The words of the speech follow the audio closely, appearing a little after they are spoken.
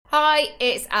Hi,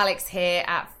 it's Alex here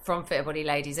at From Fitter Body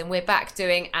Ladies, and we're back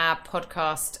doing our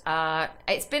podcast.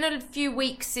 It's been a few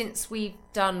weeks since we've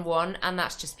done one, and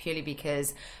that's just purely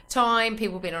because time,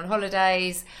 people have been on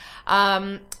holidays.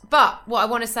 But what I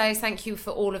want to say is thank you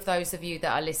for all of those of you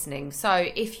that are listening. So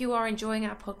if you are enjoying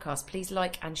our podcast, please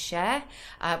like and share.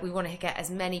 We want to get as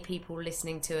many people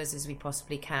listening to us as we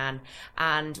possibly can,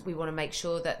 and we want to make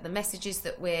sure that the messages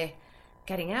that we're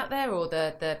getting out there, or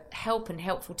the help and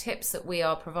helpful tips that we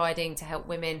are providing to help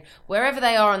women wherever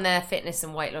they are on their fitness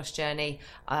and weight loss journey,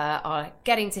 are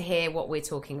getting to hear what we're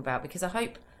talking about, because I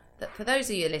hope that for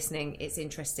those of you listening, it's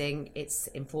interesting, it's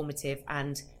informative,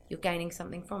 and you're gaining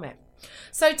something from it.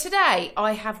 So today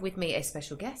I have with me a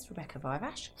special guest, Rebecca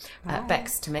Vivash,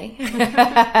 Bex to me,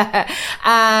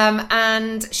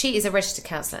 and she is a registered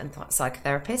counsellor and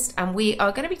psychotherapist, and we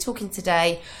are going to be talking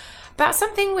today about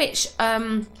something which,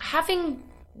 having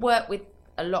worked with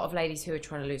a lot of ladies who are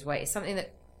trying to lose weight, is something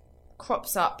that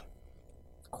crops up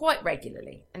quite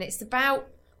regularly. And it's about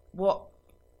what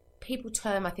people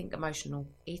term, I think, emotional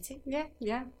eating. Yeah.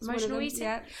 Emotional eating.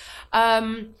 Yeah.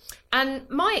 And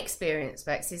my experience,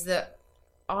 Bex, is that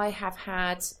I have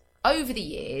had, over the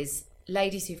years,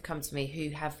 ladies who've come to me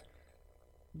who have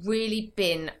really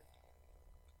been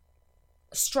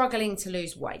struggling to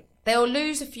lose weight. They'll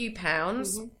lose a few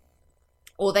pounds,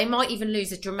 or they might even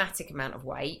lose a dramatic amount of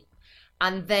weight,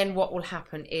 and then what will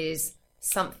happen is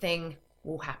something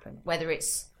will happen, whether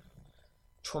it's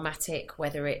traumatic,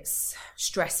 whether it's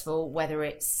stressful, whether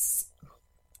it's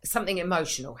something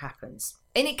emotional happens.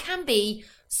 And it can be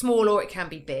small or it can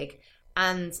be big,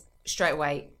 and straight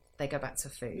away they go back to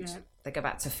food. Yeah. They go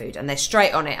back to food, and they're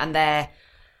straight on it, and they're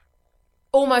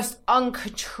almost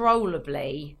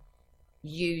uncontrollably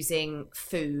using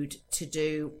food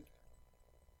to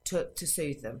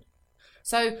soothe them.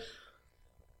 So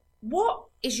what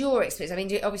is your experience? I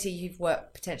mean, obviously you've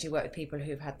potentially worked with people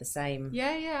who've had the same.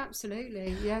 Yeah,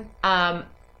 absolutely. Yeah.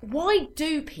 Why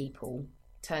do people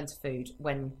turn to food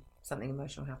when something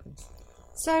emotional happens?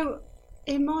 So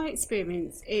in my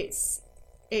experience, it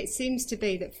seems to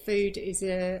be that food is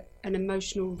an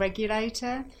emotional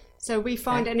regulator. So we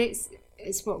find, and it's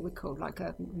what we call like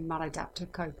a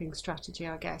maladaptive coping strategy,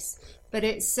 I guess. But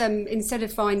it's instead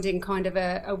of finding kind of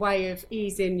a way of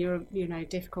easing your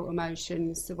difficult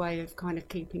emotions, the way of kind of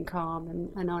keeping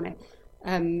calm and on it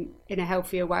in a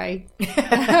healthier way, we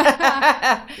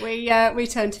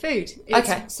turn to food.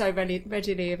 It's so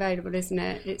readily available, isn't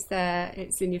it? It's there.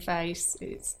 It's in your face.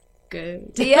 It's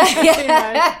good.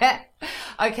 Yeah.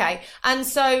 Okay. And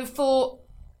so for,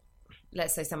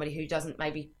 let's say, somebody who doesn't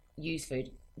maybe use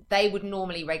food, they would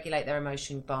normally regulate their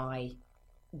emotion by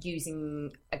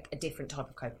using a different type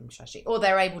of coping strategy, or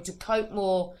they're able to cope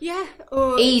more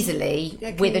easily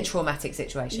with a traumatic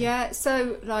situation. Yeah,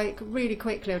 so like really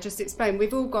quickly, I'll just explain.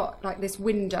 We've all got like this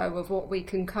window of what we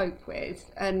can cope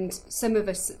with, and some of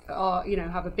us are,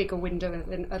 have a bigger window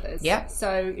than others. Yeah.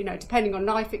 So, depending on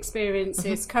life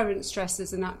experiences, current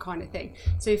stresses and that kind of thing.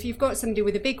 So if you've got somebody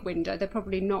with a big window, they're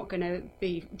probably not going to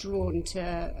be drawn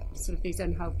to sort of these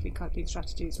unhealthy coping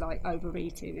strategies like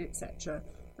overeating, etc.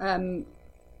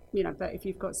 But if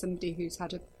you've got somebody who's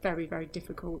had a very, very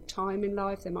difficult time in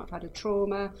life, they might have had a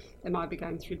trauma, they might be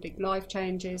going through big life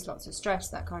changes, lots of stress,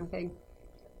 that kind of thing,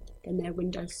 then their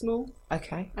window's small.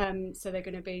 Okay. So they're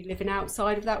going to be living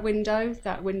outside of that window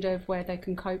of where they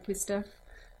can cope with stuff,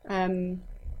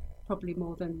 probably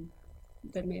more than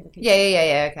the other people.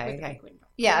 Yeah. Okay.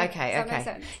 Yeah, okay. Does that make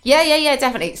sense? Yeah,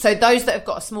 definitely. So those that have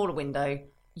got a smaller window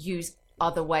use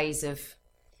other ways of...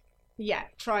 Yeah,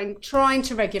 trying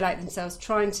to regulate themselves,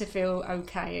 trying to feel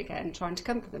okay again, trying to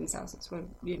comfort themselves. That's where,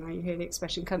 you hear the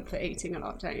expression comfort eating a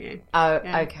lot, don't you? Oh,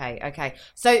 yeah. Okay.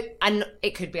 So, and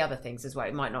it could be other things as well.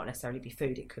 It might not necessarily be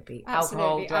food. It could be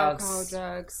alcohol, drugs.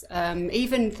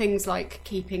 Even things like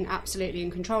keeping absolutely in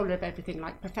control of everything,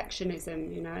 like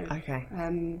perfectionism, Okay.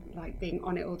 Like being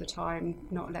on it all the time,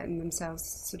 not letting themselves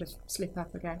sort of slip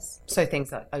up, I guess. So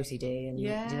things like OCD and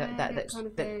that kind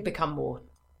of that become more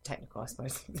technical, I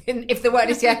suppose, if the word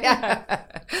is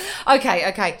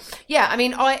Okay. Yeah, I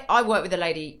mean, I worked with a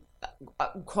lady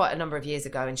quite a number of years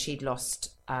ago, and she'd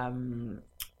lost 10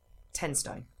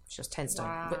 stone. She lost 10 stone.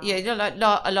 Wow. But,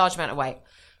 a large amount of weight.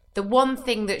 The one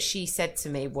thing that she said to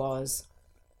me was,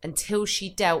 until she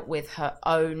dealt with her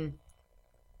own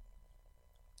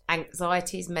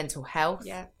anxieties, mental health,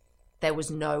 there was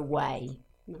no way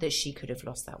that she could have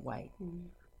lost that weight.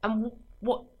 And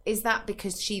what is that?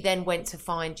 Because she then went to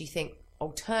find, do you think,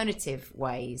 alternative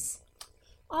ways?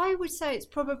 I would say it's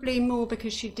probably more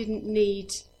because she didn't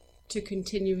need to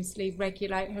continuously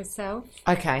regulate herself.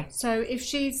 Okay. So if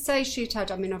she'd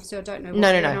had, I mean, obviously I don't know what's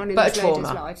No, going on in but this a lady's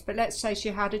trauma. life, but let's say she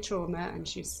had a trauma and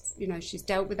she's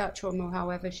dealt with that trauma, or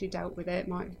however she dealt with it,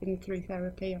 might have been through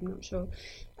therapy, I'm not sure.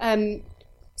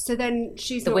 So then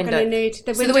she's not going to need...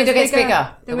 The window gets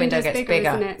bigger. The window gets bigger,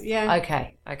 isn't it? Yeah.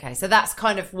 Okay. So that's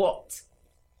kind of what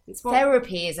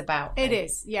therapy is about. It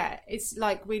is, yeah. It's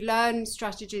like we learn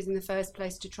strategies in the first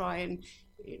place to try and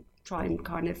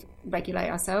kind of regulate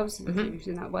ourselves,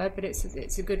 using that word, but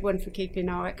it's a good one for keeping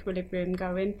our equilibrium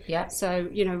going. Yeah. So,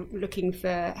 looking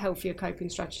for healthier coping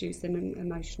strategies than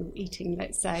emotional eating,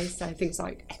 let's say. So things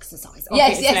like exercise.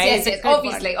 Yes.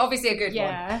 Obviously a good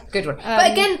one. Good one.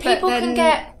 But again, people can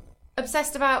get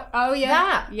obsessed about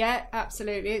that. Yeah,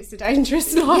 absolutely. It's a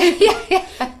dangerous life.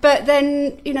 But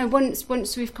then,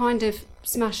 once we've kind of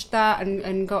smashed that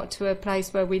and got to a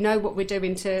place where we know what we're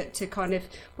doing to kind of,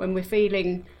 when we're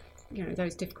feeling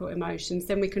those difficult emotions,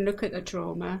 then we can look at the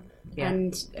trauma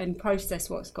and process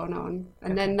what's gone on,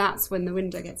 and then that's when the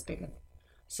window gets bigger.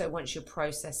 So once you're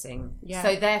processing,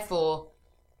 so therefore,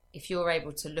 if you're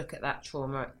able to look at that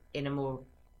trauma in a more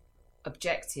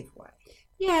objective way.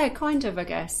 Yeah, kind of, I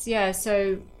guess. Yeah,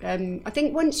 so I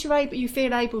think once you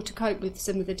feel able to cope with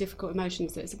some of the difficult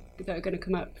emotions that are going to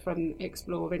come up from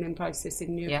exploring and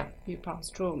processing your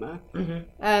past trauma,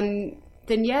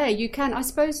 then you can. I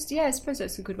suppose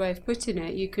that's a good way of putting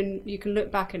it. You can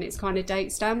look back and it's kind of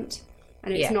date stamped,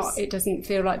 and it's not. It doesn't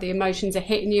feel like the emotions are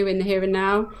hitting you in the here and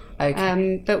now.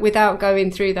 Okay. But without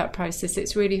going through that process,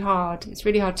 it's really hard. It's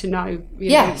really hard to know,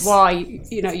 why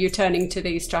you're turning to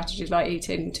these strategies like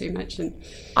eating too much. And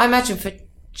I imagine for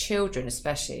children,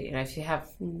 especially, if you have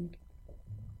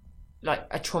like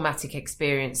a traumatic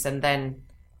experience and then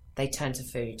they turn to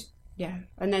food. Yeah,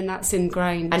 and then that's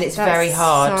ingrained. And it's very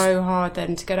hard. So hard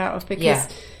then to get out of, because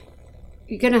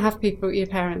you're going to have people, your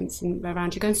parents and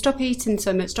around you going, stop eating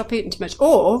so much, stop eating too much.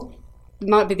 Or it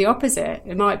might be the opposite.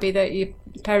 It might be that your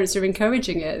parents are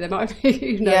encouraging it. There might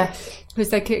be,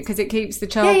 because it keeps the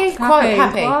child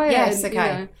happy. Quiet, yes,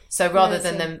 okay. So rather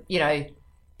than them,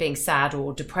 being sad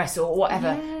or depressed or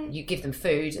whatever, you give them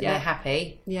food and they're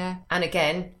happy. Yeah. And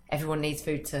again, everyone needs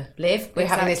food to live. We're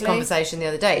having this conversation the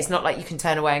other day. It's not like you can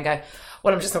turn away and go,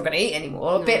 well, I'm just not going to eat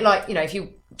anymore. No. A bit like, if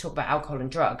you talk about alcohol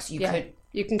and drugs, you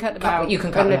can cut them out. You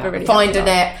can cut them out. Really find a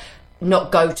net,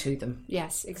 not go to them.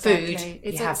 Yes, exactly. Food,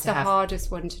 it's the hardest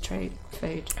one to treat.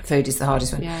 Food is the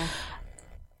hardest one. Yeah.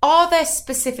 Are there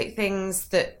specific things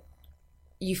that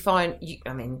you find,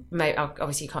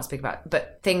 obviously you can't speak about,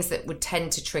 but things that would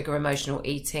tend to trigger emotional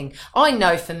eating? I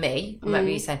know for me,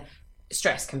 maybe you said,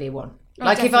 stress can be one.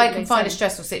 Like if I can find a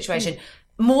stressful situation,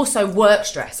 more so work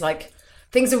stress, like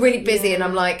things are really busy and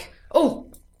I'm like,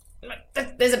 oh,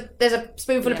 there's a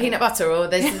spoonful of peanut butter, or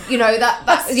there's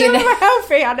that's super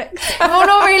healthy, Alex. Well,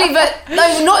 not really, but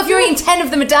no, not if you're eating 10 of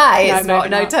them a day. It's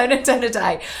not 10 a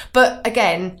day. But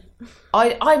again,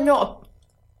 I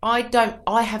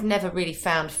have never really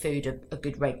found food a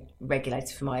good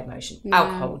regulator for my emotion. No.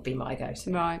 Alcohol would be my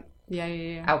go-to. Right.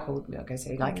 Yeah. Alcohol would be my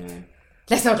go-to.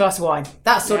 Let's have a glass of wine.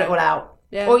 That'll sort it all out.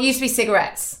 Yeah. Or it used to be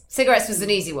cigarettes. Cigarettes was an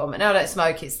easy one, but now I don't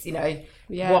smoke. It's,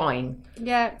 wine.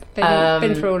 Yeah,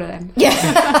 been through all of them.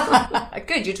 Yeah.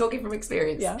 Good, you're talking from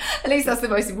experience. Yeah. At least that's the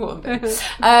most important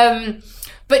thing.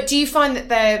 But do you find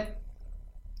that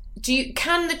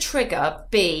can the trigger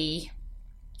be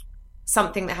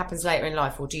something that happens later in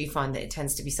life, or do you find that it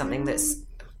tends to be something that's... Do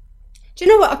you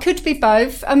know what? I could be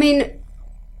both. I mean,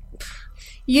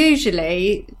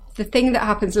 usually the thing that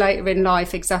happens later in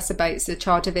life exacerbates the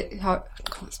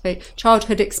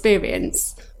childhood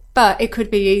experience, but it could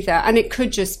be either, and it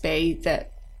could just be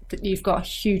that you've got a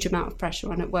huge amount of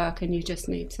pressure on at work and you just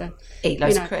need to eat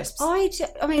loads of crisps. My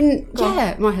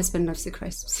husband loves the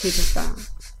crisps. He does that.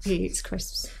 He eats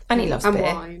crisps. And he loves beer.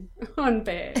 Wine. And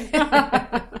beer.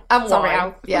 And sorry, wine.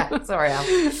 Al. Yeah, sorry, Al.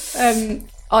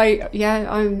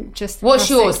 I'm just... What's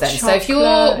yours then?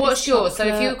 Chocolate, what's yours? So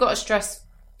if you've got a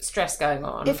stress going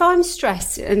on... If I'm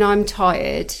stressed and I'm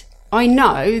tired, I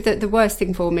know that the worst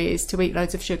thing for me is to eat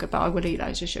loads of sugar, but I will eat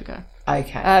loads of sugar.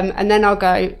 Okay. And then I'll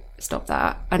go, stop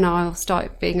that, and I'll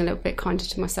start being a little bit kinder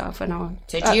to myself, and I'll...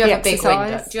 So do you have a big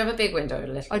window? Do you have a big window or a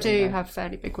little window? I do have a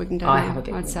fairly big window. I have a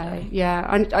big window. I'd say,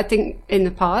 yeah. I think in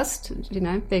the past,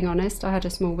 being honest, I had a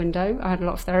small window. I had a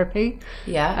lot of therapy.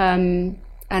 Yeah.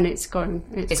 And it's grown.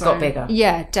 It's got bigger.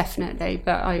 Yeah, definitely.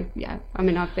 But I've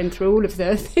been through all of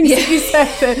the things that you said,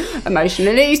 the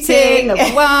emotional eating,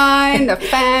 the wine, the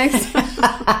fags.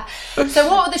 So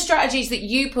what are the strategies that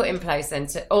you put in place then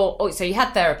so you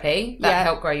had therapy that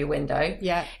helped grow your window.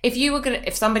 Yeah.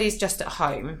 If somebody's just at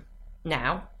home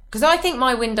now, because I think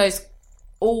my window's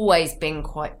always been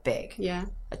quite big. Yeah.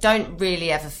 I don't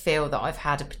really ever feel that I've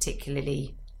had a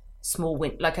particularly small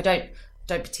window. Like I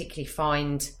don't particularly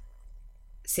find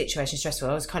situation stressful.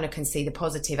 I always kind of can see the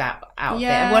positive out of it.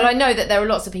 And well, I know that there are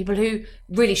lots of people who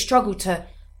really struggle to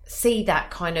see that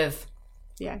kind of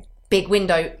big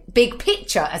window, big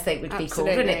picture, as they would be called,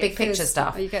 wouldn't it? Big picture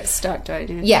stuff. You get stuck, don't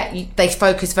you? Yeah, they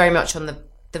focus very much on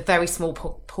the very small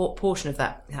portion of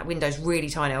that window's really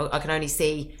tiny. I can only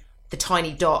see the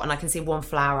tiny dot, and I can see one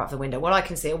flower out of the window. Well, I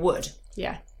can see a wood.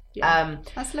 Yeah.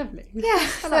 That's lovely. Yeah,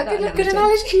 I like that good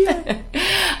analogy.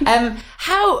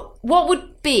 What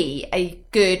would be a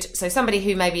good, so somebody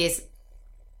who maybe is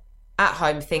at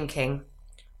home thinking,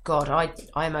 God,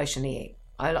 I emotionally eat.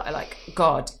 I like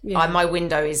God. My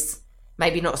window is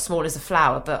maybe not as small as a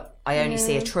flower, but I only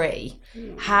see a tree.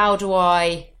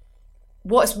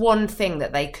 What's one thing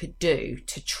that they could do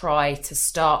to try to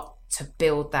start to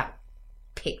build that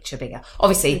picture bigger?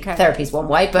 Obviously, therapy is one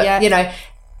way, but you know,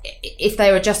 if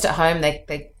they were just at home,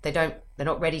 they're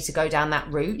not ready to go down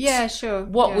that route. Yeah, sure.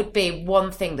 What would be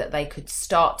one thing that they could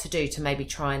start to do to maybe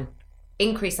try and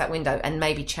increase that window and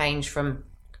maybe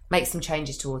make some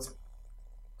changes towards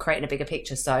creating a bigger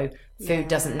picture so food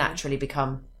doesn't naturally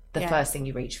become the first thing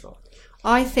you reach for?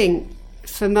 I think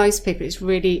for most people, it's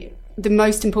really the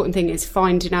most important thing is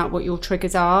finding out what your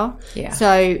triggers are. Yeah. So,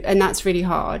 and that's really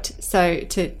hard. So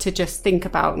to just think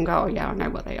about and go, oh yeah, I know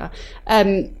what they are.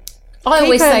 I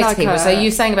always say to people, so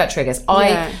you're saying about triggers.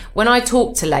 When I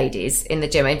talk to ladies in the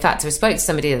gym, in fact, I spoke to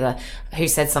somebody who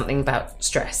said something about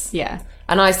stress. Yeah.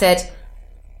 And I said,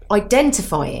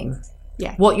 identifying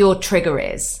what your trigger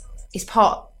is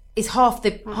half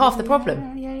the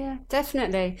problem. Yeah,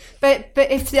 definitely. But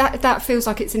if that feels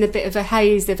like it's in a bit of a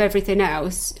haze of everything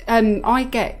else, I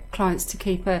get clients to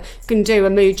can do a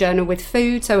mood journal with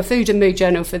food. So a food and mood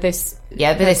journal for this.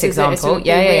 Yeah, for this example.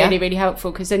 Really, really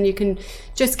helpful, because then you can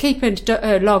just keep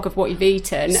a log of what you've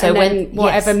eaten, so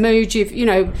whatever mood you've,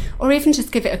 or even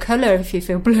just give it a colour if you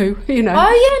feel blue, Oh yeah, no,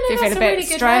 if you feel that's a bit really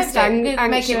stressed, anxious,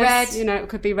 make it red. It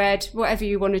could be red, whatever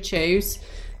you want to choose.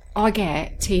 I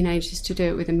get teenagers to do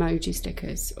it with emoji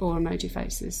stickers or emoji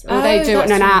faces. Or they do it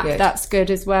on an app. Good. That's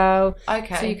good as well.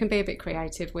 Okay. So you can be a bit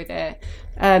creative with it.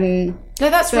 No,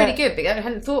 that's really good. Because I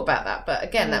hadn't thought about that. But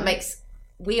again,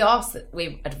 we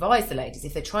advise the ladies,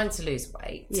 if they're trying to lose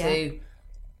weight, to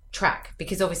track.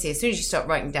 Because obviously, as soon as you start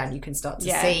writing down, you can start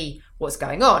to see what's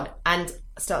going on and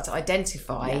start to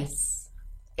identify. Yes.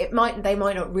 They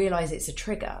might not realise it's a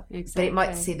trigger, but it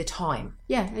might see the time.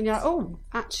 Yeah, and you're like, oh,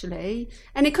 actually,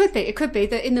 and it could be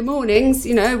that in the mornings,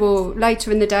 or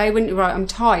later in the day when I'm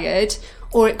tired,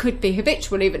 or it could be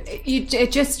habitual. Even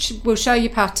it just will show you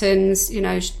patterns.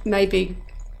 Maybe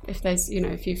if there's,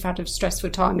 if you've had a stressful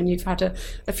time and you've had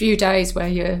a few days where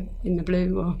you're in the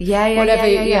blue or whatever.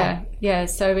 Yeah.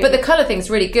 So, but the colour thing's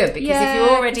really good, because if you're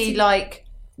already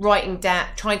writing down,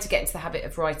 trying to get into the habit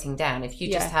of writing down, if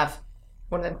you just have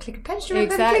one of them clicker pens. Do you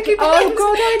remember them clicker pens? Oh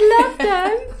God, I love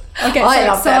them. I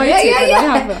love them.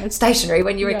 Yeah. Stationary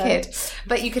when you were a kid.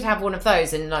 But you could have one of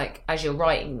those, and as you're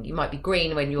writing, you might be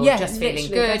green when you're just feeling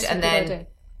good, and then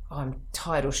I'm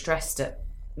tired or stressed at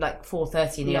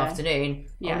 4:30 in the afternoon.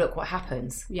 Oh, look what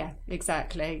happens. Yeah,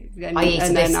 exactly. I eat a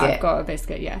biscuit. Then I've got a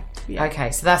biscuit. Yeah.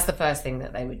 Okay, so that's the first thing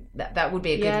that that would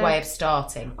be a good way of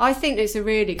starting. I think it's a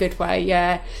really good way.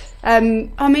 Yeah.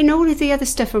 All of the other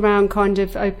stuff around kind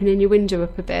of opening your window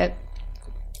up a bit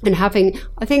and having,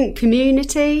 I think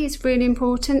community is really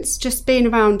important. It's just being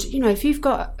around, if you've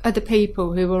got other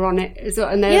people who are on it as well,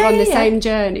 and they're on the same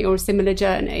journey or a similar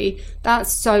journey,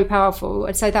 that's so powerful.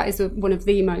 I'd say that is one of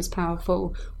the most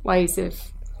powerful ways of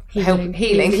healing.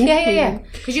 Yeah.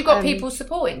 Because you've got people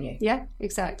supporting you. Yeah,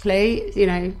 exactly.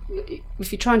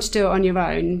 If you're trying to do it on your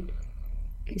own,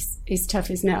 it's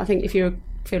tough, isn't it? I think if you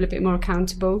feel a bit more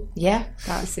accountable,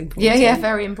 that's important. Yeah,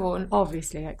 very important.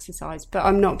 Obviously exercise, but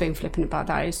I'm not being flippant about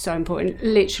that. It's so important. It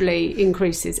literally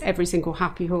increases every single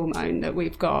happy hormone that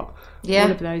we've got.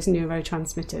 All of those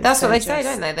neurotransmitters. That's what they say,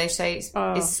 don't they? They say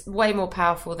it's way more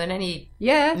powerful than any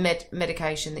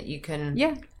medication that you can.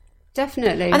 Yeah,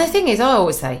 definitely. And the thing is, I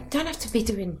always say, you don't have to be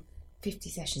doing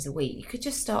 50 sessions a week. You could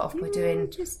just start off by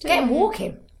getting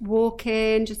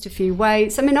walking, just a few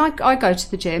weights. I go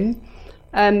to the gym.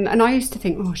 And I used to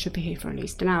think, I should be here for at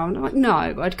least an hour. And I'm like, no,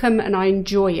 I'd come and I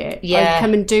enjoy it. Yeah. I'd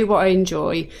come and do what I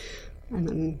enjoy, and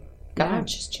then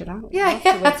just chill out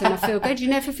afterwards, and I feel good. You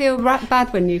never feel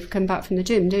bad when you've come back from the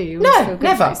gym, do you? No, feel good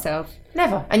never. For yourself.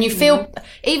 Never. And you feel,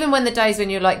 even when the days when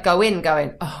you're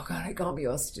going, oh God, I can't be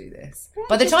asked to do this.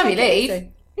 By the time you leave,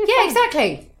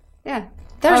 exactly. Yeah.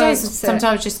 There are days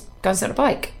sometimes just go and sit on a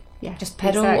bike. Yeah, just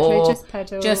pedal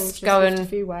just go lift and a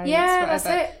few weights, yeah, whatever. that's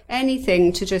it.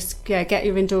 Anything to just get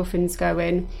your endorphins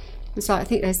going. It's like I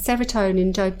think there's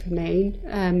serotonin, dopamine.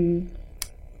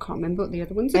 Can't remember what the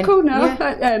other ones are called now.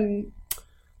 Yeah.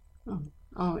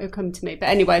 Oh, it'll come to me. But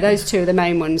anyway, those two are the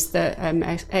main ones that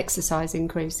exercise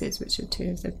increases, which are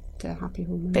two of the happy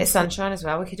hormones. Bit of sunshine as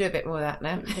well. We could do a bit more of that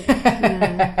now.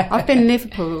 Yeah. I've been in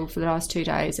Liverpool for the last 2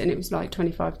 days, and it was like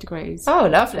 25 degrees. Oh,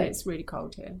 lovely. It's really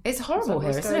cold here. It's horrible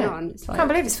here, isn't it? I can't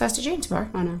believe it's 1st of June tomorrow.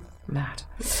 I know. Mad.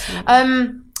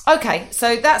 Okay,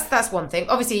 so that's one thing.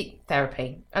 Obviously,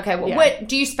 therapy. Okay, well, where,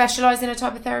 do you specialise in a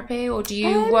type of therapy, or do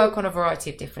you work on a variety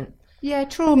of different? Yeah,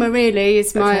 trauma really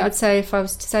is my, I'd say if I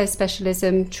was to say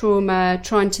specialism, trauma,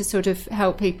 trying to sort of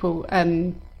help people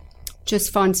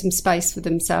just find some space for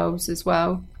themselves as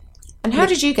well. And how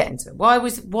did you get into it?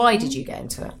 Why did you get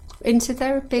into it?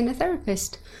 Into being a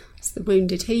therapist. It's the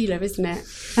wounded healer, isn't it?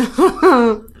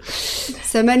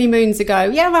 So many moons ago,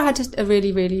 I had a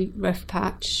really, really rough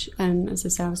patch. And as I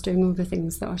say, I was doing all the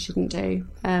things that I shouldn't do.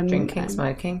 Drinking,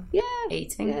 smoking,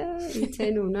 eating. Yeah,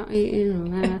 eating or not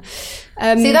eating. Or,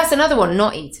 See, that's another one,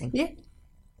 not eating. Yeah.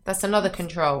 That's another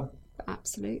control.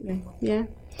 Absolutely, yeah.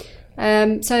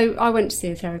 So I went to see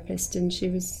a therapist and she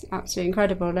was absolutely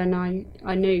incredible, and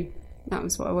I knew that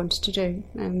was what I wanted to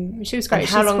do. She was great. And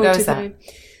how long ago was that?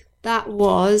 That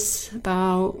was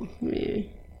about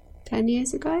 10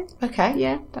 years ago. Okay.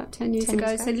 Yeah, about 10 years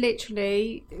ago. So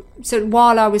literally,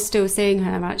 while I was still seeing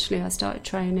her, actually, I started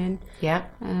training. Yeah.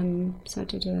 So I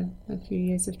did a few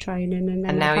years of training, and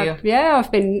then now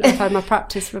I've had my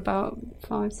practice for about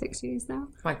 5-6 years now.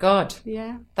 My God.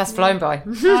 Yeah. That's flown by.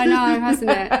 I know, hasn't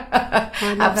it?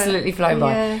 Absolutely flown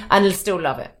by. And I still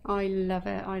love it. I love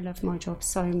it. I love my job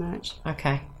so much.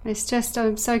 Okay. It's just,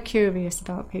 I'm so curious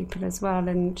about people as well,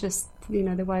 and just,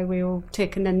 the way we all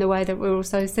tick, and then the way that we're all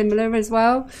so similar as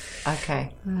well.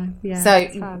 Okay.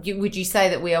 So would you say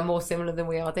that we are more similar than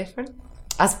we are different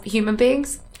as human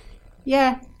beings?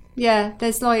 Yeah.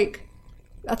 There's I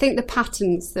think the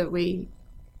patterns that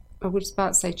I was about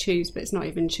to say choose, but it's not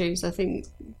even choose. I think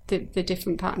the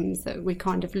different patterns that we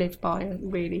kind of live by are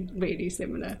really, really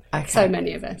similar. Okay. So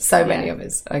many of us. Many of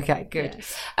us. Okay, good.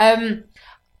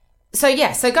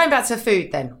 Yeah. So going back to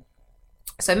food then.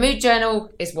 So mood journal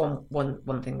is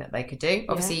one thing that they could do.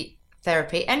 Obviously,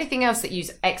 therapy. Anything else that use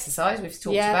exercise, we've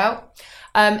talked about.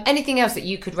 Anything else that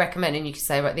you could recommend, and you could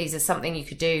say, right, these are something you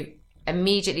could do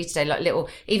immediately today, like little,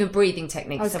 even breathing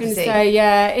techniques. I was going to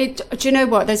say, do you know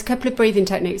what? There's a couple of breathing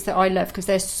techniques that I love because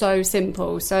they're so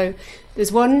simple. So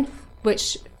there's one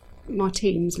which my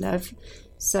teams love.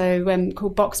 So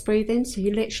called box breathing. So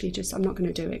you literally just, I'm not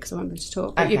going to do it because I want them to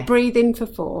talk, but you breathe in for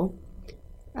 4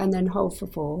 and then hold for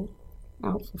 4,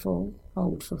 out for 4,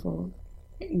 hold for 4,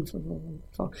 in for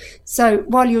 4. So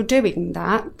while you're doing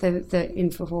that, the in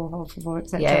for 4, hold for 4,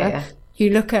 etc., you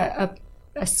look at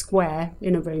a square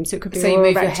in a room. So it could be so you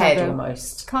move your head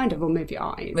almost. Kind of, or move your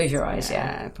eyes. Move your eyes,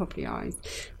 probably eyes.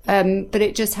 But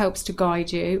it just helps to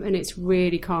guide you, and it's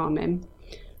really calming.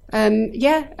 And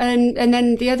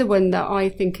then the other one that I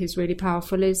think is really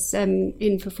powerful is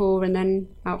in for 4 and then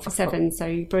out for 7. So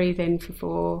you breathe in for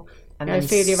 4, and then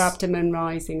feel your abdomen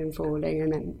rising and falling,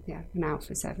 and then and out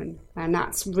for 7. And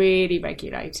that's really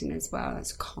regulating as well.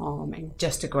 That's calming.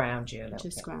 Just to ground you a little bit.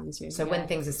 Just grounds you. So when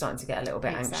things are starting to get a little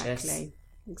bit anxious,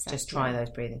 just try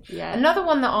those breathing. Yeah. Another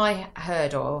one that I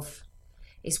heard of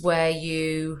is where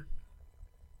you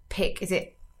pick, is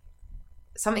it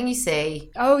something you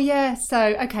see? Oh, yeah.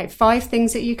 So, 5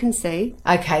 things that you can see.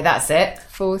 Okay, that's it.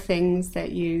 4 things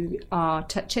that you are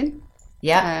touching.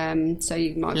 Yeah. So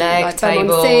you might leg, be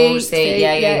table, seat.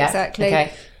 Yeah, exactly.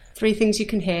 Okay. 3 things you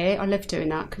can hear. I love doing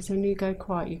that because when you go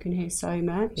quiet, you can hear so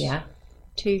much. Yeah.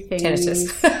 2 things.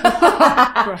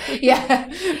 Tinnitus. Yeah.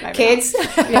 Kids.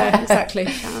 Yeah, exactly.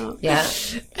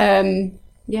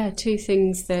 Yeah. 2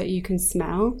 things that you can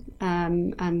smell,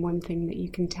 and 1 thing that you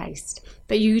can taste.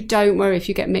 But you don't worry if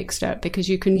you get mixed up because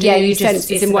you can do your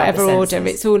senses in whatever order.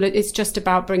 It's just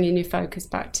about bringing your focus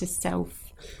back to self,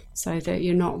 so that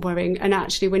you're not worrying. And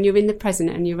actually, when you're in the present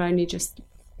and you're only just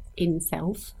in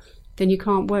self, then you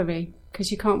can't worry, because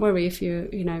you can't worry if you're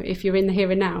in the here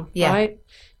and now, right?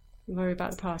 You worry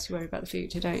about the past, you worry about the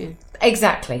future, don't you?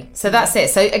 Exactly. So that's it.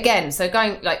 So again,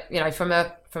 going from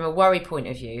a worry point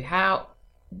of view,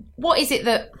 what is it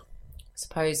that, I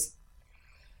suppose,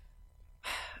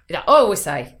 I always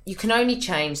say you can only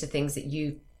change the things that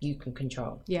you can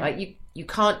control. Yeah. Like you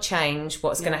can't change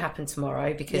what's going to happen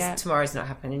tomorrow because tomorrow's not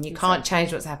happening. You can't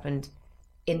change what's happened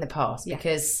in the past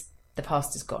because the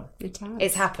past is gone.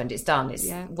 It's happened. It's done. It's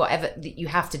whatever that you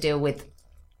have to deal with.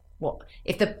 What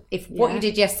if what you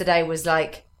did yesterday was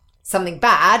like something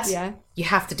bad, Yeah. you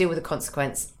have to deal with the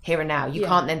consequence here and now. You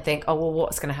can't then think, oh, well,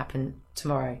 what's going to happen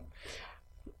tomorrow?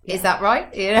 Is that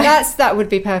right? That would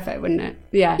be perfect, wouldn't it?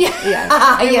 Yeah. Yeah,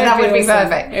 that would be awesome.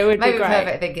 perfect. It would Maybe be great.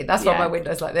 perfect thinking. That's why my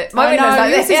window's like this. I My window's know,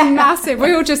 like this. this is massive.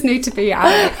 We all just need to be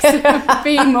Alex.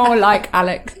 Be more like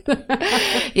Alex.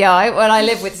 Yeah, I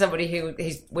live with somebody who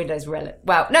his window's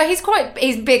well, no,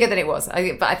 he's bigger than it was.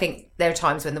 But I think there are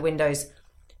times when the windows,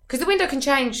 because the window can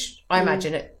change, I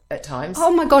imagine, at times.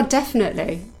 Oh my God,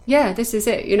 definitely. Yeah, this is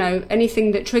it. You know,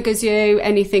 anything that triggers you,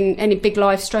 any big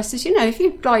life stresses, you know, if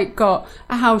you've like got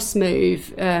a house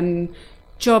move,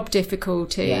 job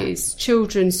difficulties,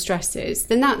 children's stresses,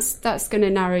 then that's going to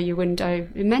narrow your window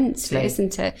immensely,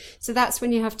 isn't it? So that's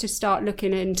when you have to start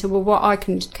looking into, well, what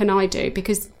can I do?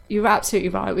 Because you're absolutely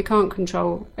right. We can't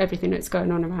control everything that's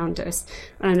going on around us.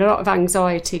 And a lot of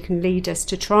anxiety can lead us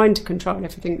to trying to control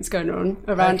everything that's going on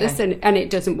around us. And it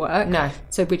doesn't work. No.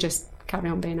 So we just carry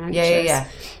on being anxious. Yeah.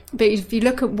 But if you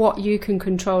look at what you can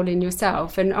control in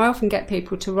yourself, and I often get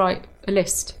people to write a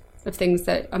list of things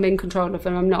that I'm in control of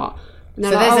and I'm not. And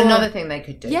So there's another thing they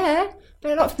could do. Yeah.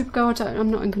 But a lot of people go, I'm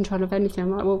not in control of anything.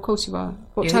 I'm like, well, of course you are.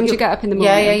 What time do you get up in the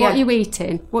morning? What are you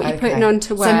eating? What are you putting on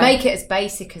to wear? So make it as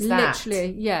basic as that.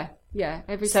 Literally, yeah.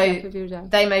 Every step of your day.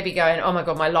 They may be going, oh my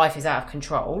God, my life is out of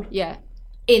control. Yeah.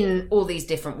 In all these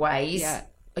different ways. Yeah.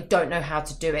 I don't know how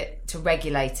to do it, to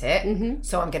regulate it. Mm-hmm.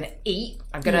 So I'm going to eat.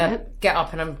 I'm going to get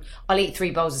up and I'll eat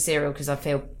 3 bowls of cereal because I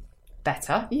feel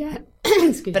better. Yeah.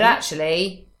 But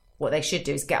actually, what they should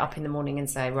do is get up in the morning and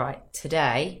say, right,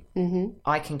 today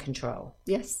I can control.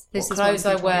 Yes. What clothes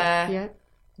I wear. Yeah.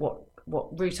 What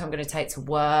route I'm going to take to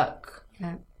work.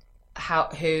 Yeah.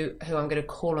 Who I'm going to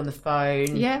call on the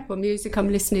phone. Yeah. What music I'm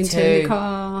listening to in the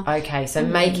car. Okay. So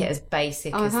make it as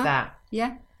basic as that.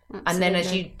 Yeah. Absolutely. And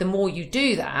then the more you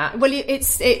do that, well,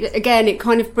 it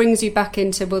kind of brings you back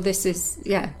into, well, this is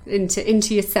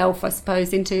into yourself, I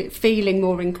suppose, into feeling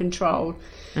more in control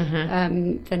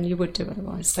than you would do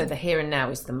otherwise. So the here and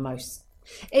now is the most.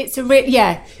 It's a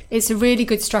really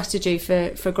good strategy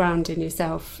for grounding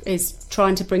yourself, is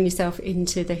trying to bring yourself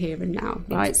into the here and now,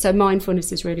 right? So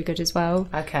mindfulness is really good as well.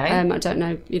 Okay. I don't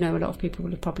know, a lot of people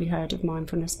will have probably heard of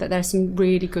mindfulness, but there's some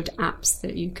really good apps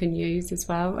that you can use as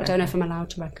well. I don't know if I'm allowed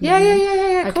to recommend.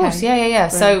 Yeah. Of course. Yeah.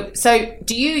 Right. So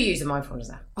do you use a mindfulness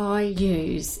app? I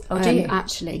use. Do you?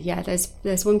 Actually, yeah.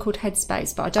 There's one called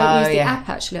Headspace, but I don't use the app.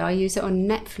 Actually, I use it on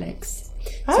Netflix.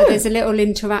 So there's a little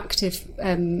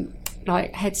interactive.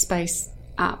 Like Headspace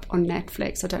app on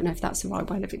Netflix. I don't know if that's the right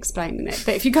way of explaining it,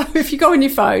 but if you go on your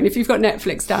phone, if you've got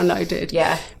Netflix downloaded,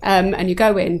 and you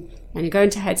go in and you go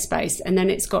into Headspace, and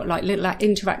then it's got like little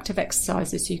interactive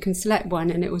exercises, so you can select one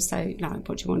and it will say, like,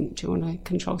 what do you want? Do you want to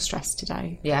control stress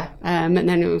today? Yeah. And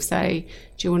then it will say,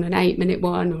 do you want an 8-minute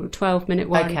one or a 12-minute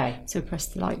one? Okay. So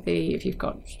press if you've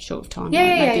got short of time,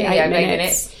 maybe 8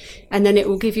 minutes. And then it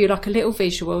will give you like a little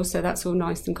visual, so that's all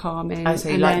nice and calming. Oh, so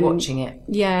you like watching it?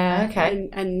 Yeah. Okay.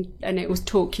 And it will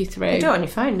talk you through. They do it on your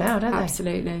phone now, don't they?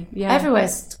 Absolutely. Yeah.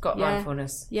 Everywhere's got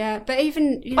mindfulness. Yeah, but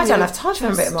even I don't have time for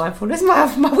a bit of mindfulness. My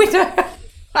window. You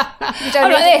don't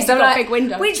I'm like this. I'm like, big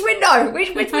window. Which window?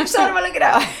 Which side am I looking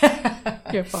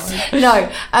at? You're fine. No.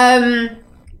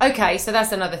 Okay, so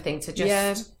that's another thing, to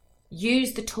just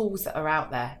use the tools that are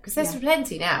out there, because there's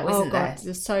plenty now, isn't there?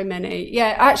 There's so many.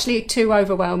 Yeah, actually too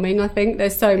overwhelming. I think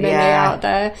there's so many out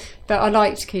there, but I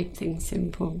like to keep things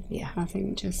simple. Yeah, I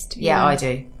think just I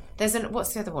do. There's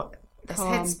what's the other one? There's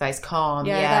Calm. Headspace, Calm.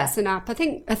 Yeah, that's an app. I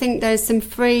think there's some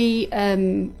free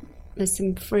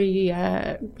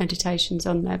meditations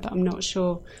on there, but I'm not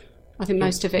sure. I think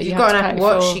most of it you've got an to Apple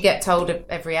Watch. You get told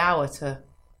every hour to.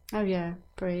 Oh yeah,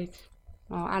 breathe.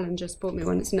 Oh, Alan just bought me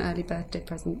one. It's an early birthday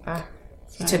present.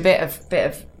 It's a bit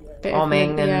of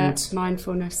calming and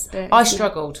mindfulness. I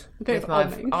struggled with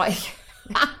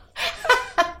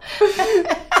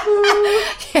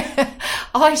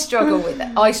I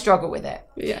struggle with it.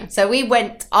 Yeah. So we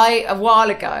went. A while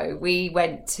ago we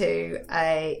went to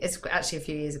it's actually a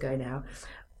few years ago now,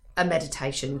 a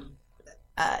meditation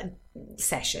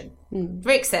session.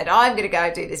 Rick said, "I'm going to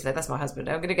go do this." That's my husband.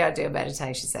 I'm going to go do a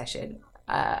meditation session.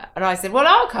 And I said, well,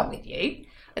 I'll come with you.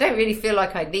 I don't really feel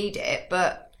like I need it,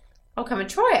 but I'll come and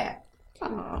try it.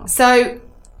 Aww. So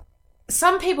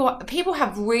some people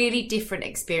have really different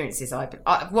experiences. What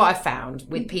I've found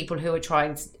with people who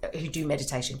are who do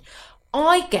meditation,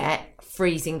 I get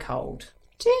freezing cold.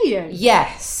 Do you?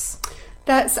 Yes.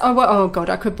 That's oh god,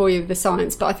 I could bore you with the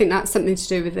science, but I think that's something to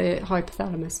do with the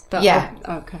hypothalamus. But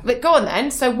okay. But go on then.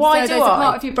 So why there's a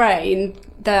part of your brain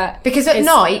that because at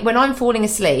night when I'm falling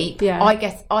asleep,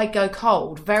 I go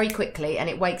cold very quickly and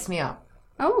it wakes me up.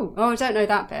 Oh, I don't know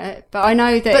that bit, but I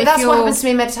know that. But if that's you're, what happens to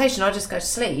me in meditation. I just go to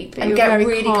sleep and you're get very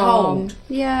really calm. cold.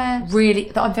 Yeah. Really,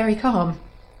 that I'm very calm.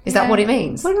 Is that what it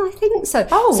means? Well, I think so.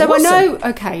 Oh, so awesome. I know.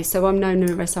 Okay, so I'm no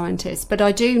neuroscientist, but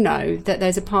I do know that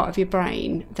there's a part of your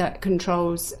brain that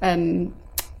controls,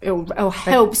 or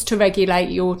helps to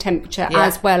regulate your temperature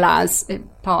as well as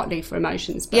partly for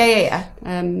emotions. But, Yeah.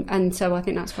 and so I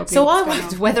think that's probably. So what's I going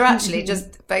wondered on. whether actually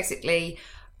just basically,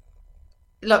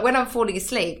 like when I'm falling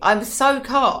asleep, I'm so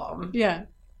calm. Yeah.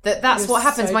 That's You're what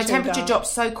happens. so My chilled temperature out.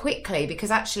 drops so quickly because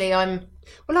actually I'm.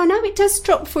 Well, I know it does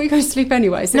drop before you go to sleep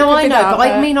anyway. So No, it could I be know, that,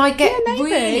 but I mean, I get maybe.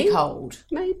 really cold.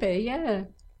 Maybe, yeah.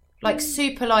 Like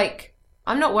super, like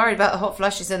I'm not worried about the hot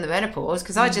flushes and the menopause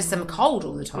because I just am cold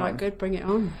all the time. Right, good, bring it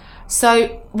on.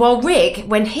 So, well, Rick,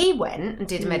 when he went and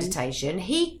did meditation,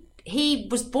 he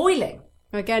was boiling.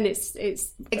 Again, it's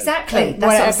Exactly. That's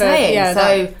what I'm saying.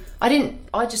 So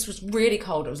I just was really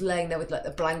cold. I was laying there with like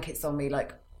the blankets on me,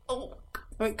 like, oh.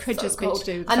 Well, it could so just cold. be to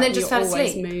do with And the then fact just that fell you're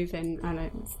always asleep. moving,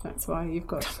 and that's why you've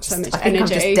got so much I think energy.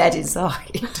 I'm just dead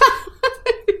inside.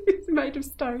 It's made of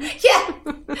stone.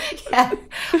 yeah.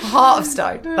 Heart of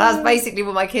stone. That's basically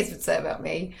what my kids would say about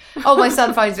me. Oh, my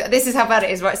son phones me. This is how bad it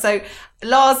is, right? So,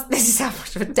 Lars, this is how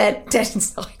much of a dead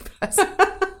inside person.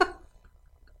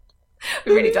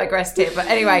 We really digressed here, but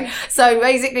anyway. So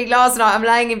basically, last night I'm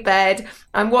laying in bed.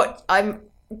 I'm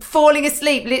falling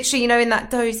asleep, literally, in that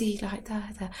dozy like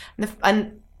that,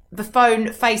 and the phone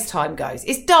FaceTime goes.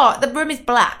 It's dark. The room is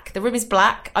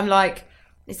black. I'm like,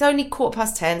 it's only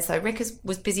 10:15, so Rick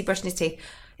was busy brushing his teeth,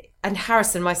 and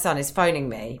Harrison, my son, is phoning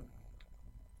me,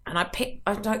 and I'm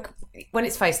like, when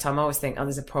it's FaceTime, I always think, oh,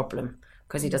 there's a problem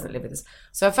because he doesn't live with us.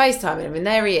 So I FaceTime him, and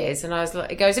there he is, and I was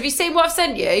like, he goes, have you seen what I've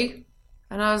sent you?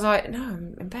 And I was like, no,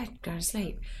 I'm in bed, going to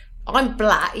sleep. I'm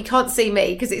black. He can't see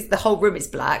me because the whole room is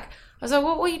black. I was like,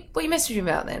 what are you messaging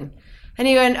about then? And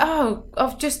he went, oh,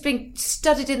 I've just been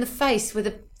studded in the face with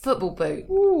a football boot.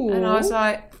 Ooh. And I was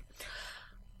like,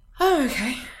 oh,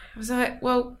 okay. I was like,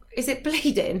 well, is it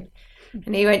bleeding?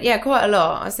 And he went, yeah, quite a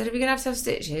lot. I said, are we going to have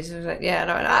stitches? I was like, yeah. And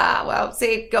I went, well,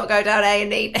 see, got to go down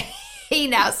A&E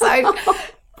now. So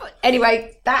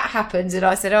anyway, that happened. And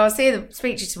I said, I'll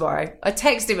speak to you tomorrow. I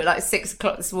texted him at like 6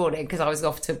 o'clock this morning because I was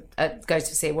off to go to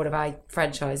see one of our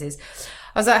franchises.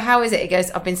 I was like, how is it? He goes,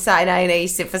 I've been sat in A&E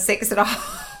for 6.5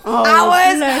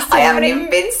 hours. I haven't even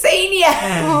been seen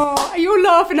yet. Oh, you're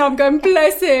laughing. I'm going,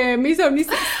 bless him. He's only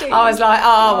 16. I was like,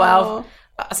 oh, well.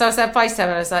 So I said FaceTime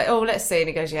and I was like, oh, let's see. And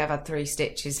he goes, yeah, I've had 3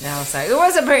 stitches now. So it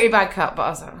was a pretty bad cut, but I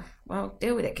was like, well,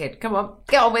 deal with it, kid. Come on,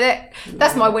 get on with it.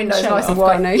 That's my window, nice and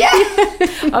wide. Yeah.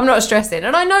 I'm not stressing.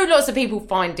 And I know lots of people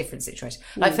find different situations.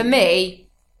 Like for me,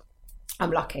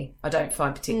 I'm lucky. I don't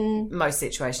find most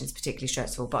situations particularly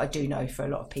stressful, but I do know for a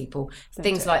lot of people,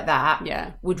 things like that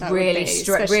would really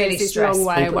stress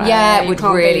people. Yeah, it would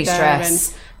really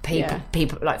stress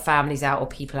people, like families out or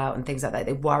people out and things like that.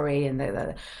 They worry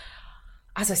and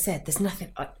as I said, there's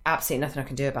absolutely nothing I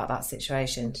can do about that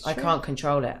situation. I can't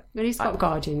control it. And he's got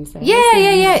guardians there.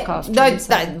 Yeah. No,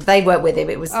 they weren't with him.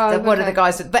 It was one of the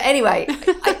guys. But anyway,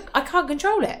 I can't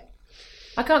control it.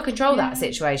 I can't control that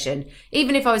situation.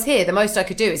 Even if I was here, the most I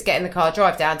could do is get in the car,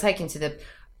 drive down, take him to the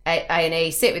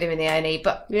A&E, sit with him in the A&E.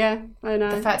 But yeah, I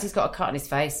know. The fact he's got a cut on his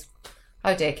face.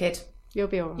 Oh dear, kid. You'll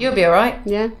be all right. You'll be all right.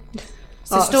 Yeah.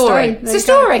 It's a story. It's a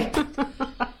story.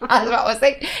 That's what I was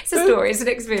thinking. It's a story. It's an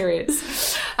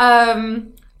experience.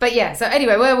 But yeah, so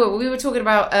anyway, we were talking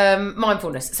about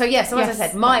mindfulness. So as I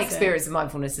said, my experience of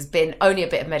mindfulness has been only a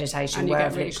bit of meditation. And you where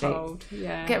get really cold.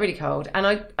 Yeah. Get really cold. And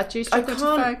I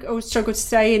struggle to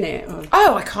stay in it? Or?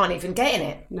 Oh, I can't even get in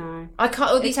it. No. I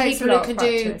can't. All these people who can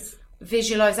do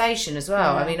visualization as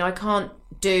well. Yeah. I mean, I can't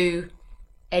do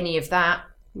any of that.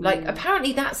 Like,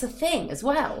 apparently that's a thing as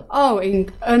well. Oh,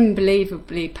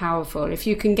 unbelievably powerful. If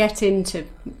you can get into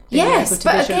being able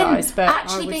to visualise. But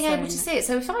actually being able to see it.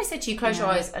 So if I said to you, close your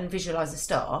eyes and visualise a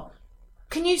star,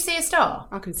 can you see a star?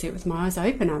 I can see it with my eyes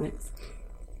open, Alex.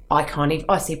 I can't even.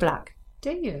 I see black.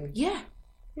 Do you? Yeah.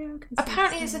 Yeah, I can see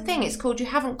apparently it's a thing. It's called, you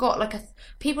haven't got like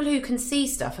people who can see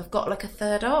stuff have got like a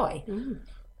third eye. Mm.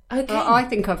 Okay. Well, I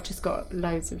think I've just got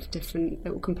loads of different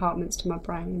little compartments to my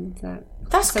brain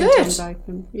that's sometimes good.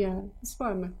 Open. Yeah, that's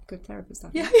why I'm a good therapist.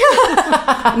 Yeah.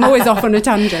 I'm always off on a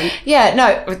tangent. Yeah,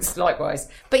 no, it's likewise.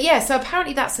 But yeah, so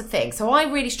apparently that's a thing. So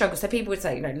I really struggle. So people would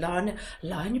say, lie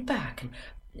on your back and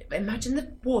imagine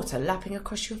the water lapping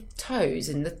across your toes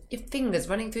and your fingers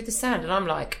running through the sand. And I'm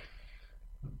like,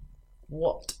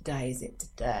 what day is it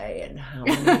today? And how?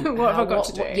 What have I got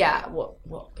to do?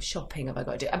 What shopping have I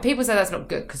got to do? And people say that's not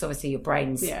good because obviously your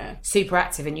brain's super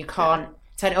active and you can't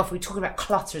turn it off. We're talking about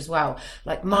clutter as well.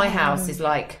 Like my house is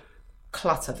like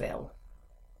Clutterville.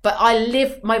 But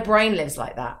my brain lives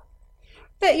like that.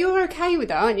 But you're okay with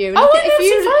that, aren't you? And I'm if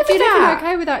absolutely fine with you're that.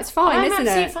 okay with that, it's fine, I'm isn't it?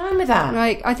 absolutely fine with that.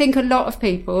 Like, I think a lot of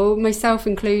people, myself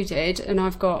included, and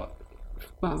I've got,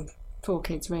 4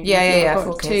 kids really. Yeah. I've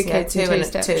got 2 kids and 2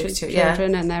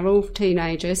 stepchildren, and they're all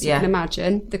teenagers. You can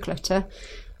imagine the clutter.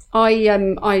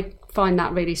 I find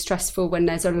that really stressful when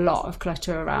there's a lot of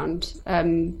clutter around.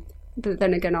 But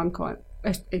then again,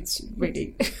 it's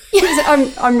really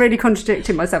I'm really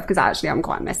contradicting myself because actually I'm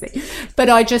quite messy.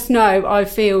 But I just know I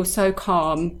feel so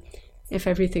calm if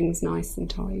everything's nice and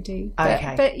tidy.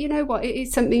 Okay. But you know what? It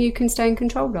is something you can stay in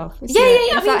control of. Yeah.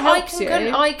 If that helps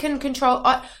I can control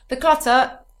the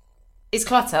clutter. Is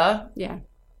clutter. Yeah.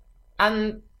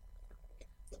 And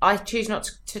I choose not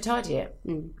to tidy it.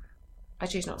 I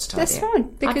choose not to tidy it. That's fine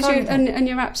because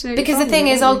you're absolutely because fine the thing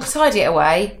with is, I'll tidy it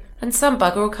away, and some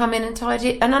bugger will come in and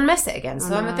tidy it and unmess it again.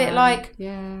 So I'm a bit like,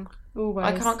 always.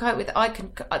 I can't cope with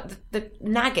it. The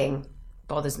nagging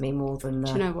bothers me more than.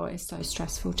 Do you know what? It's so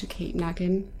stressful to keep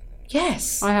nagging.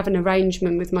 Yes. I have an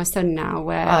arrangement with my son now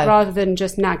where rather than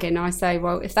just nagging, I say,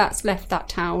 well, if that's left, that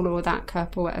towel or that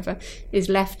cup or whatever is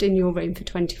left in your room for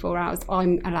 24 hours,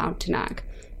 I'm allowed to nag.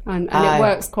 And it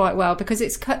works quite well because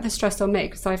it's cut the stress on me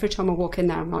because every time I walk in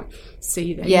there, I'm like,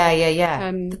 seething.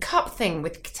 Yeah. The cup thing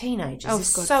with teenagers is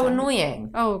so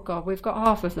annoying. Oh, God, we've got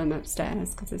half of them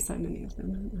upstairs because there's so many of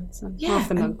them. So half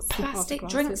the mugs, plastic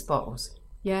drinks bottles.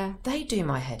 Yeah. They do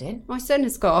my head in. My son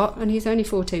has got, and he's only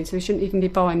 14, so he shouldn't even be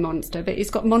buying Monster, but he's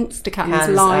got Monster cans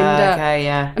lined up. Okay,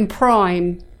 yeah. And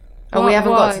Prime. We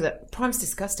haven't got to that. Prime's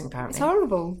disgusting, apparently. It's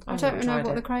horrible. I don't know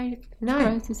what the craze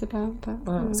is about.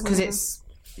 But it's because it's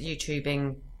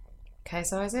YouTubing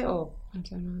KSI, is it? Or I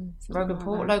don't know.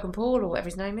 Logan Paul, or whatever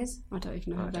his name is. I don't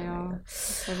even know who they are.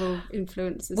 They're all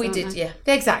influencers. We did, yeah.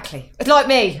 Exactly. It's like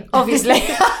me, obviously.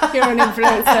 You're an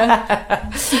influencer.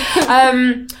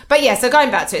 But yeah, so going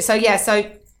back to it. So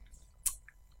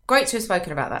great to have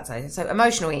spoken about that today. So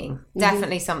emotional eating,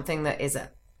 definitely something that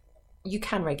you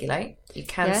can regulate. You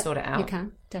can sort it out. You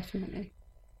can, definitely.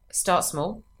 Start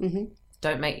small.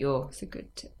 Don't make It's a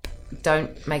good tip.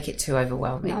 Don't make it too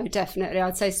overwhelming. No, definitely.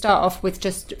 I'd say start off with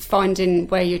just finding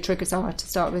where your triggers are to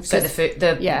start with. So the food,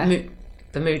 the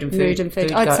mood and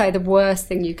food. I'd say the worst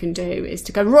thing you can do is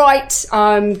to go, right,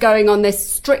 I'm going on this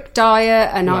strict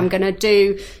diet and I'm going to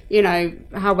do,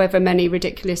 however many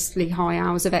ridiculously high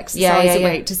hours of exercise a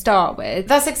week to start with.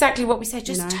 That's exactly what we said.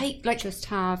 Just just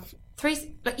have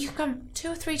 3, you can come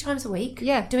 2 or 3 times a week.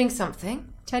 Yeah. Doing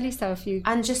something. Tell yourself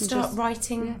and just start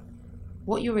writing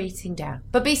what you're eating down.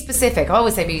 But be specific. I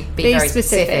always say be very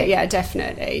specific. Yeah,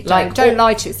 definitely. Don't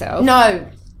lie to yourself. No.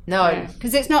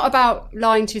 Because it's not about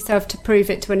lying to yourself to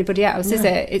prove it to anybody else, is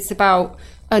it? It's about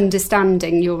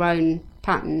understanding your own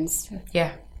patterns.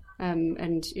 Yeah.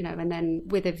 And then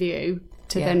with a view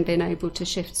to then being able to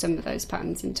shift some of those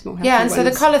patterns into more healthy ones. ones. So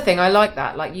the colour thing, I like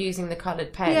that, like using the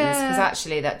coloured pens, because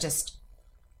actually that just...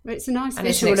 It's a nice and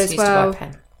visual it's an excuse as well. To buy a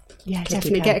pen. Yeah,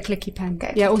 definitely get a clicky pen.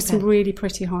 Or some really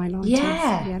pretty highlighters.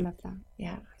 Yeah. Yeah, I love that.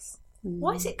 Yeah.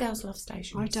 Why is it girls love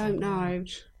stationery? I don't know.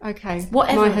 Okay.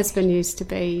 Whatever. My husband used to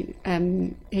be,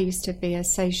 a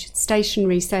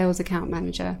stationery sales account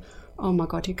manager. Oh my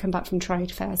God, he'd come back from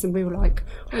trade fairs and we were like,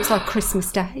 it's like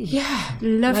Christmas Day. Yeah.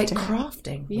 Loved it.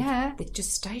 Crafting. Yeah. With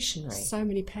just stationery. So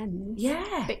many pens.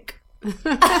 Yeah. Big.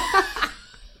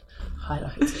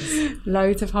 Highlighters.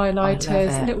 Loads of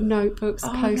highlighters, little notebooks,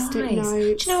 post-it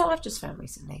notes. Do you know what I've just found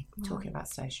recently, talking about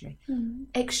stationery?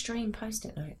 Extreme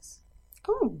post-it notes.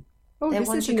 They're this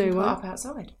ones is you a can new put up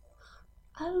outside.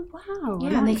 Oh, wow.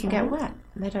 Yeah, and they can get wet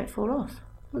and they don't fall off.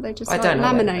 Well, they just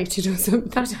laminated or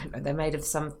something. I don't know. They're made of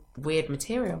some weird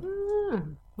material.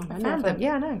 I found them.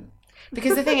 Yeah, I know.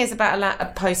 Because the thing is about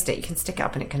a post-it, you can stick it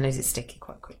up and it can lose its sticky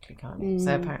quite quickly, can't it?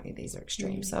 So apparently these are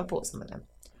extreme. So I bought some of them.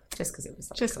 Just because it was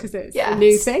it's a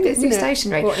new thing, it's new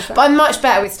stationery. But I'm much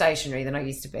better with stationery than I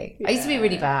used to be. I used to be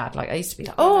really bad. Like I used to be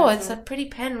like, it's a pretty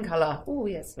pen colour. Oh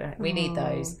yes, we need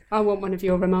those. I want one of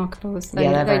your Remarkables.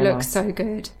 They look so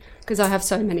good because I have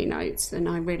so many notes and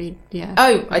I really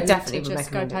I definitely would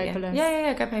just go paperless.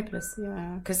 Yeah, go paperless.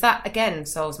 Yeah, because that again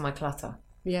solves my clutter.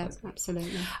 Yeah,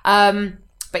 absolutely.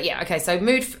 But yeah, okay, so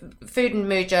food and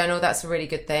mood journal, that's a really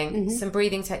good thing. Some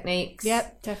breathing techniques.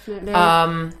 Yep, definitely.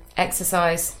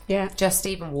 Exercise. Yeah. Just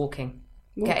even walking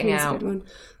getting out. A good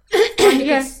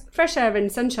one. Fresh air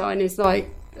and sunshine is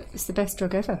it's the best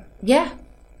drug ever. Yeah.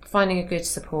 Finding a good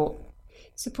support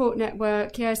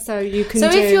network, so you can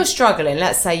if you're struggling,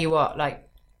 let's say you are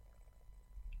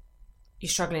you're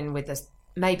struggling with this,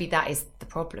 maybe that is the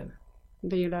problem.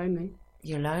 But you're lonely.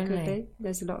 You're lonely. Could be.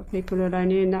 There's a lot of people who are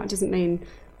lonely, and that doesn't mean,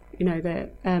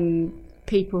 that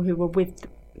people who are with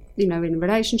you know, in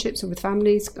relationships or with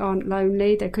families aren't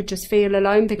lonely. They could just feel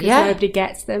alone because nobody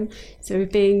gets them. So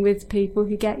being with people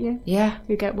who get you,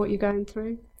 who get what you're going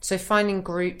through. So finding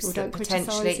groups that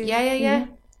potentially,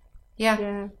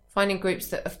 yeah. Finding groups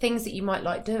that of things that you might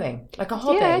like doing, like a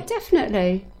hobby. Yeah,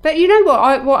 definitely. But you know what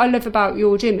I love about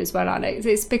your gym as well, Alex?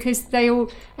 It's because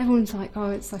everyone's like,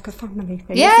 oh, it's like a family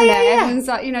thing. Yeah, isn't yeah, it? yeah. Everyone's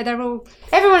like, you know,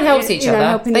 everyone helps each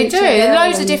other. They do in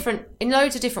loads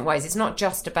of different ways. It's not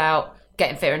just about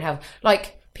getting fit and health.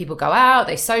 Like people go out,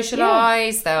 they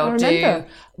socialise, they'll do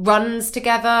runs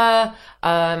together.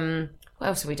 What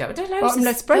else have we done? We did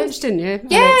bottomless brunch, didn't you?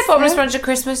 Yeah, bottomless brunch at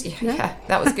Christmas. Yeah,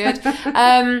 that was good.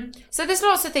 So there's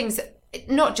lots of things,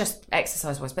 not just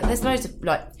exercise-wise, but there's loads of,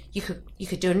 like, you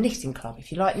could do a knitting club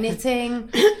if you like knitting.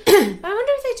 I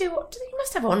wonder if they do. You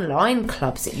must have online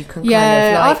clubs that you can.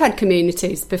 Yeah, I've had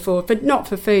communities before, but not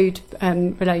for food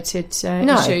related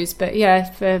issues. But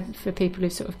for people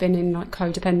who've sort of been in like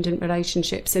codependent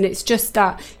relationships, and it's just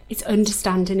that it's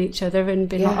understanding each other and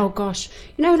being like, oh gosh,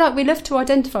 you know, like we love to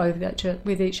identify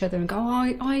with each other and go,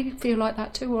 oh, I feel like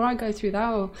that too, or I go through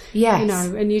that, or you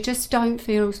know, and you just don't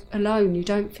feel alone. You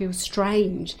don't feel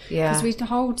strange because we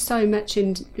hold so much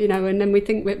in. You know, and then we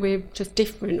think we're just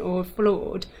different or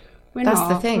flawed. That's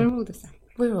the thing. We're all the same.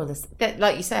 We're all the same.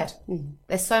 Like you said,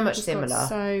 there's so much similar.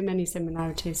 So many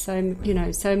similarities. So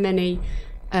many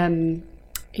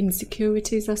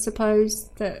insecurities, I suppose,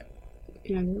 that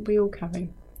you know we all carry.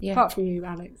 Yeah. Apart from you,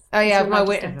 Alex. Oh yeah,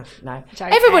 no.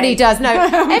 Everybody does. No,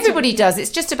 everybody does.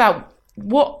 It's just about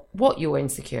what you're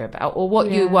insecure about, or what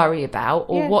you worry about,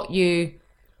 or what you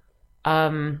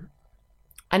and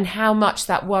how much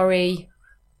that worry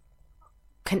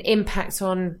can impact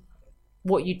on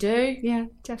what you do. Yeah,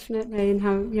 definitely. And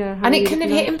how and it can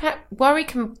impact. Worry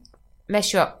can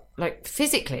mess you up, like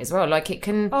physically as well. Like it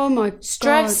can. Oh my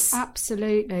stress! God,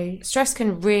 absolutely. Stress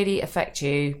can really affect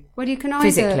you. Well, you can either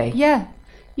physically. Yeah,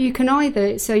 you can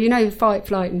either. So you know, fight,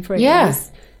 flight, and freeze. Yeah.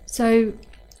 So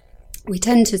we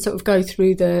tend to sort of go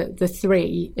through the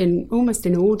three in almost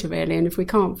in order, really. And if we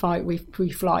can't fight, we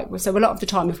flight. So a lot of the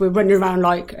time, if we're running around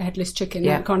like a headless chicken,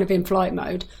 that kind of in flight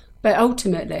mode. But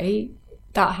ultimately,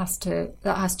 that has to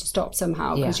stop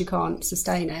somehow because you can't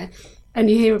sustain it. And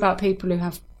you hear about people who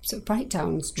have sort of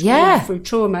breakdowns through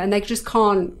trauma, and they just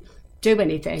can't do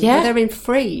anything. Yeah, they're in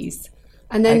freeze,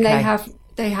 and then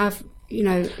they have you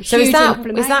know. So is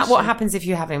that what happens if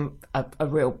you're having a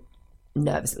real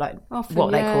nervous, like often,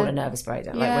 what they call a nervous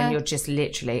breakdown? Like when you're just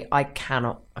literally, I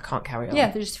can't carry on.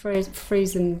 Yeah, they're just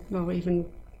freezing, or even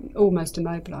almost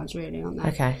immobilised, really, aren't they?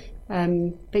 Okay.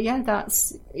 But yeah,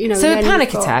 that's, you know. So a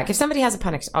panic attack, if somebody has a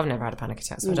panic, I've never had a panic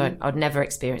attack, so I've never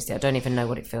experienced it. I don't even know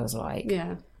what it feels like.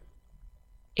 Yeah.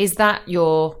 Is that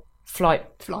your flight?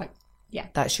 Flight. Yeah.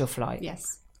 That's your flight.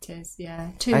 Yes, it is.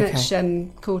 Yeah. Too much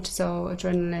cortisol,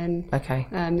 adrenaline. Okay.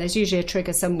 There's usually a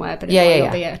trigger somewhere, but it might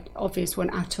not be an obvious one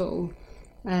at all.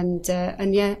 And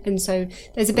so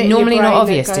there's a bit. Normally not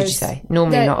obvious. Did you say?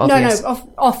 Normally not obvious.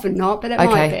 No, often not, but it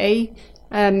might be.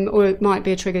 Or it might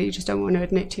be a trigger you just don't want to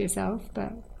admit to yourself,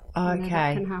 but that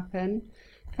can happen.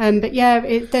 But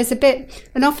yeah, there's a bit,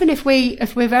 and often if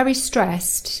we're very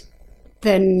stressed,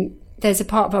 then there's a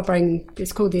part of our brain,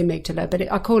 it's called the amygdala, but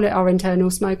I call it our internal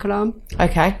smoke alarm.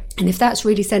 Okay. And if that's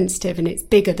really sensitive and it's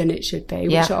bigger than it should be,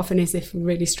 which it often is if we're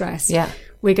really stressed,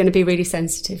 we're going to be really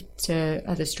sensitive to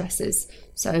other stresses.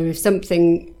 So if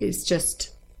something is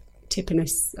just tipping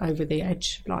us over the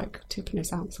edge, like tipping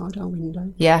us outside our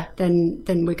window,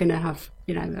 then we're going to have,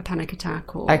 you know, a panic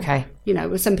attack, or you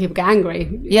know, some people get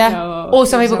angry, or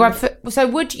some people grab food. So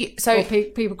would you? So or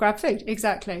people grab food,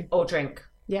 exactly, or drink,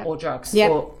 or drugs,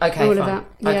 all of that.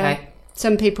 Okay,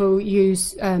 some people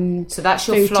use. So that's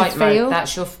your flight mode.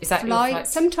 Is that your flight?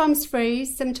 Sometimes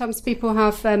freeze. Sometimes people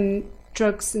have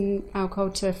drugs and alcohol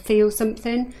to feel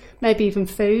something. Maybe even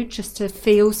food just to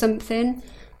feel something.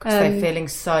 Because they're feeling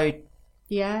so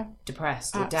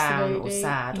depressed or down or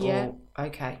sad or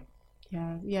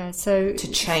so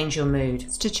to change your mood.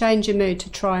 It's to change your mood,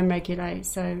 to try and regulate,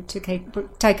 so to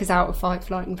take us out of fight,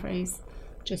 flight and freeze,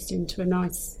 just into a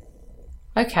nice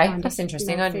that's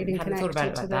interesting. I hadn't thought about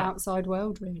it like to the outside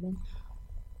world, really.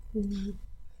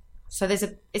 So there's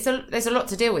a lot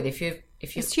to deal with if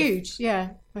it's huge,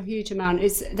 a huge amount.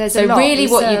 There's so a lot really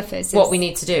surface. What we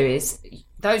need to do is,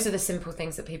 those are the simple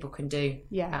things that people can do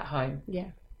at home. Yeah.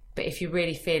 But if you're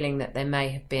really feeling that there may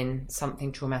have been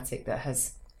something traumatic that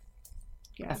has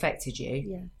affected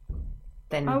you,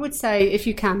 then I would say if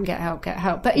you can get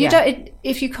help. But you don't.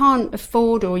 If you can't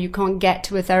afford or you can't get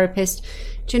to a therapist,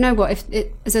 do you know what?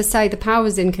 As I say, the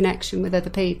power's in connection with other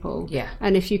people. Yeah.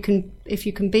 And if you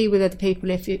can be with other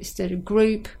people, if it's a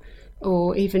group,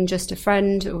 or even just a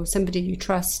friend or somebody you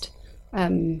trust.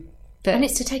 And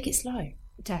it's to take it slow.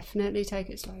 Definitely take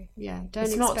it slow. Yeah, don't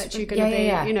It's expect you're going to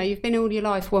be. You know, you've been all your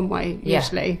life one way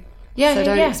usually. So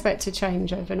don't expect to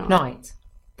change overnight.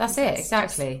 That's it,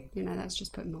 exactly. Just, that's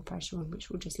just putting more pressure on, which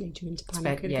will just lead you into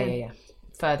panic again. Yeah.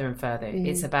 Further and further.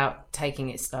 It's about taking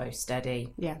it slow,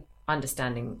 steady. Yeah.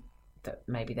 Understanding that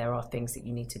maybe there are things that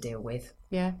you need to deal with.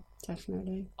 Yeah,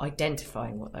 definitely.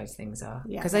 Identifying what those things are.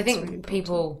 Yeah, because I think really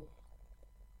people,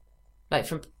 like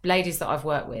from ladies that I've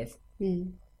worked with,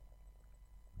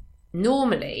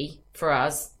 normally for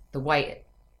us, the weight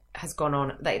has gone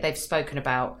on. They've spoken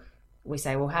about, we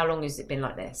say, well, how long has it been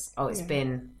like this? Oh, it's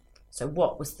been, so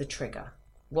what was the trigger?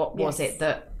 What was it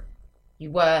that you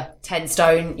were 10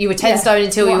 stone? You were 10 stone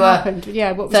until you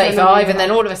were 35, and then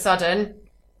all of a sudden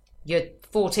you're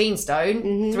 14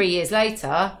 stone 3 years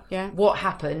later. What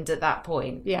happened at that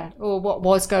point? Or what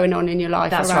was going on in your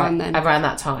life around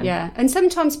that time. And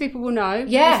sometimes people will know.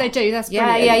 If they do, that's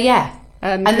brilliant.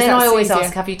 And then I always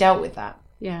ask, have you dealt with that?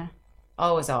 I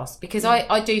always ask, because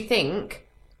I do think,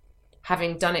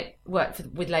 having done it, worked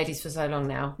with ladies for so long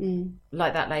now,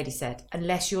 like that lady said,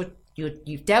 unless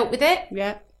you've dealt with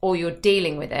it, or you're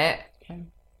dealing with it,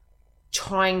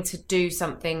 trying to do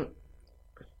something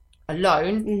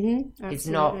alone is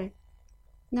not.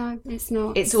 No, it's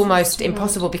not. It's almost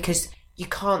impossible because you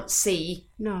can't see.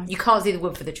 No, you can't see the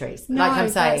wood for the trees. No, like I'm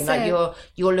saying, like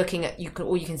you're looking at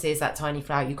all you can see is that tiny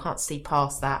flower. You can't see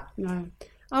past that. No.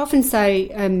 I often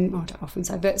say, I don't often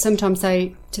say, but sometimes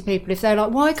say to people, if they're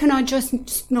like, why can I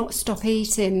just not stop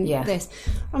eating this?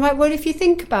 I'm like, well, if you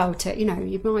think about it, you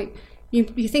might,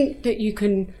 you think that you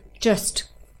can just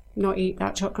not eat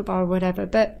that chocolate bar or whatever,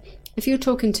 but if you're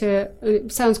talking to,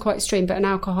 it sounds quite extreme, but an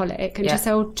alcoholic, and just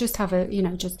say, oh, just have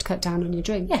just cut down on your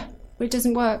drink. Yeah. Well, it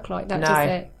doesn't work like that, does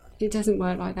it? It doesn't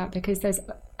work like that, because there's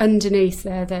underneath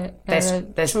there that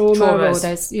there's trauma traumas, or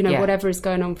there's whatever is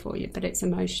going on for you, but it's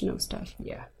emotional stuff.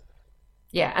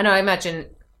 And I imagine,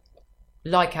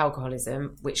 like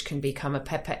alcoholism, which can become a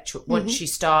perpetual, once you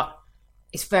start,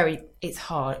 it's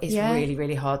hard, it's really,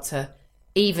 really hard to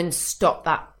even stop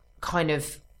that kind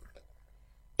of,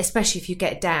 especially if you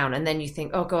get down and then you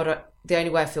think, oh God, the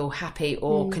only way I feel happy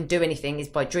or can do anything is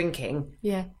by drinking.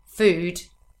 Food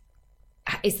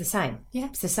is the same.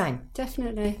 It's the same.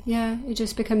 Definitely. It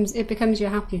just becomes your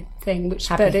happy thing,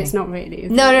 it's not really.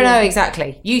 No,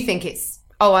 exactly. You think it's,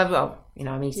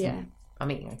 I'm eating. I'm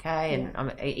eating okay, and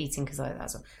I'm eating because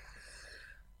that's all.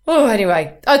 Oh,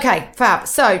 anyway. Okay, fab.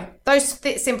 So those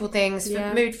simple things,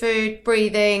 mood, food,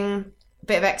 breathing, a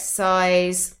bit of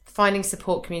exercise, finding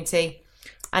support community.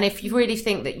 And if you really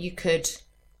think that you could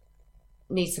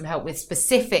need some help with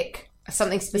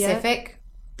something specific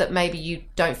that maybe you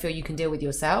don't feel you can deal with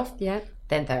yourself,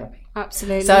 then therapy.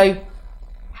 Absolutely. So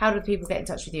how do people get in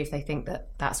touch with you if they think that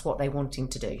that's what they're wanting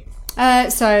to do? I've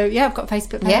got a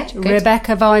Facebook page,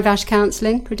 Rebecca Vivash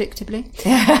Counselling, predictably.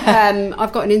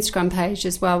 I've got an Instagram page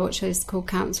as well, which is called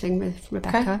Counselling with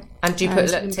Rebecca. Okay. And do you put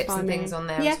tips and things on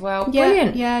there as well?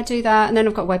 Brilliant. Yeah, I do that. And then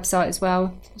I've got a website as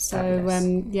well. So,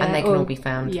 and they can all be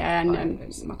found. Yeah,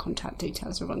 and my contact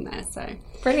details are on there. So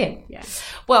brilliant. Yeah.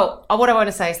 Well, what I want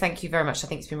to say is thank you very much. I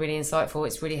think it's been really insightful.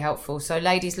 It's really helpful. So,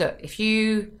 ladies, look, if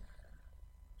you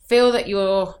feel that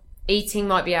your eating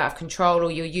might be out of control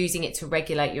or you're using it to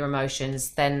regulate your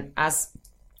emotions, then as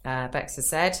Bex has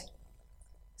said,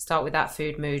 start with that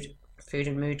food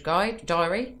and mood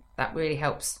diary. That really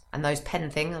helps. And those pen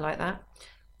thing, I like that.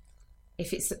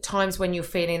 If it's at times when you're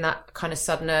feeling that kind of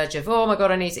sudden urge of, oh my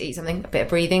God, I need to eat something, a bit of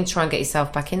breathing, try and get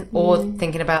yourself back in, or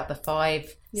thinking about the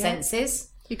 5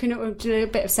 senses. You can do a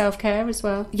bit of self-care as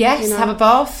well. Yes, have a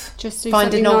bath. Just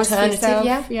find an alternative.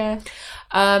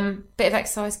 Bit of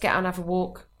exercise, get out and have a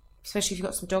walk. Especially if you've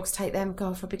got some dogs, take them,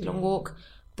 go for a big long walk,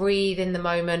 breathe in the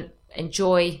moment,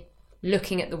 enjoy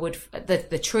looking at the wood,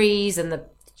 the trees and the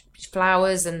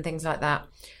flowers and things like that.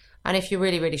 And if you're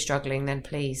really, really struggling, then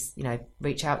please,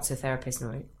 reach out to a therapist.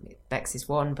 Bex is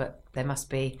one, but there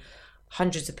must be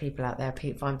hundreds of people out there.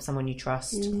 Find someone you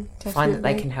trust, find that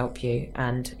they can help you,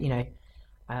 and,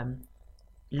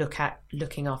 look at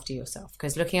looking after yourself,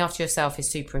 because looking after yourself is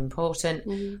super important.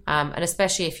 And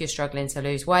especially if you're struggling to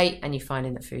lose weight and you're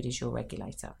finding that food is your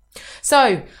regulator.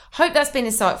 So hope that's been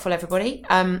insightful, everybody.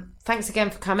 Thanks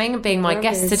again for coming and being my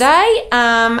guest today.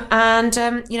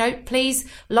 And please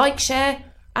like, share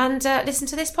and listen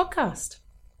to this podcast.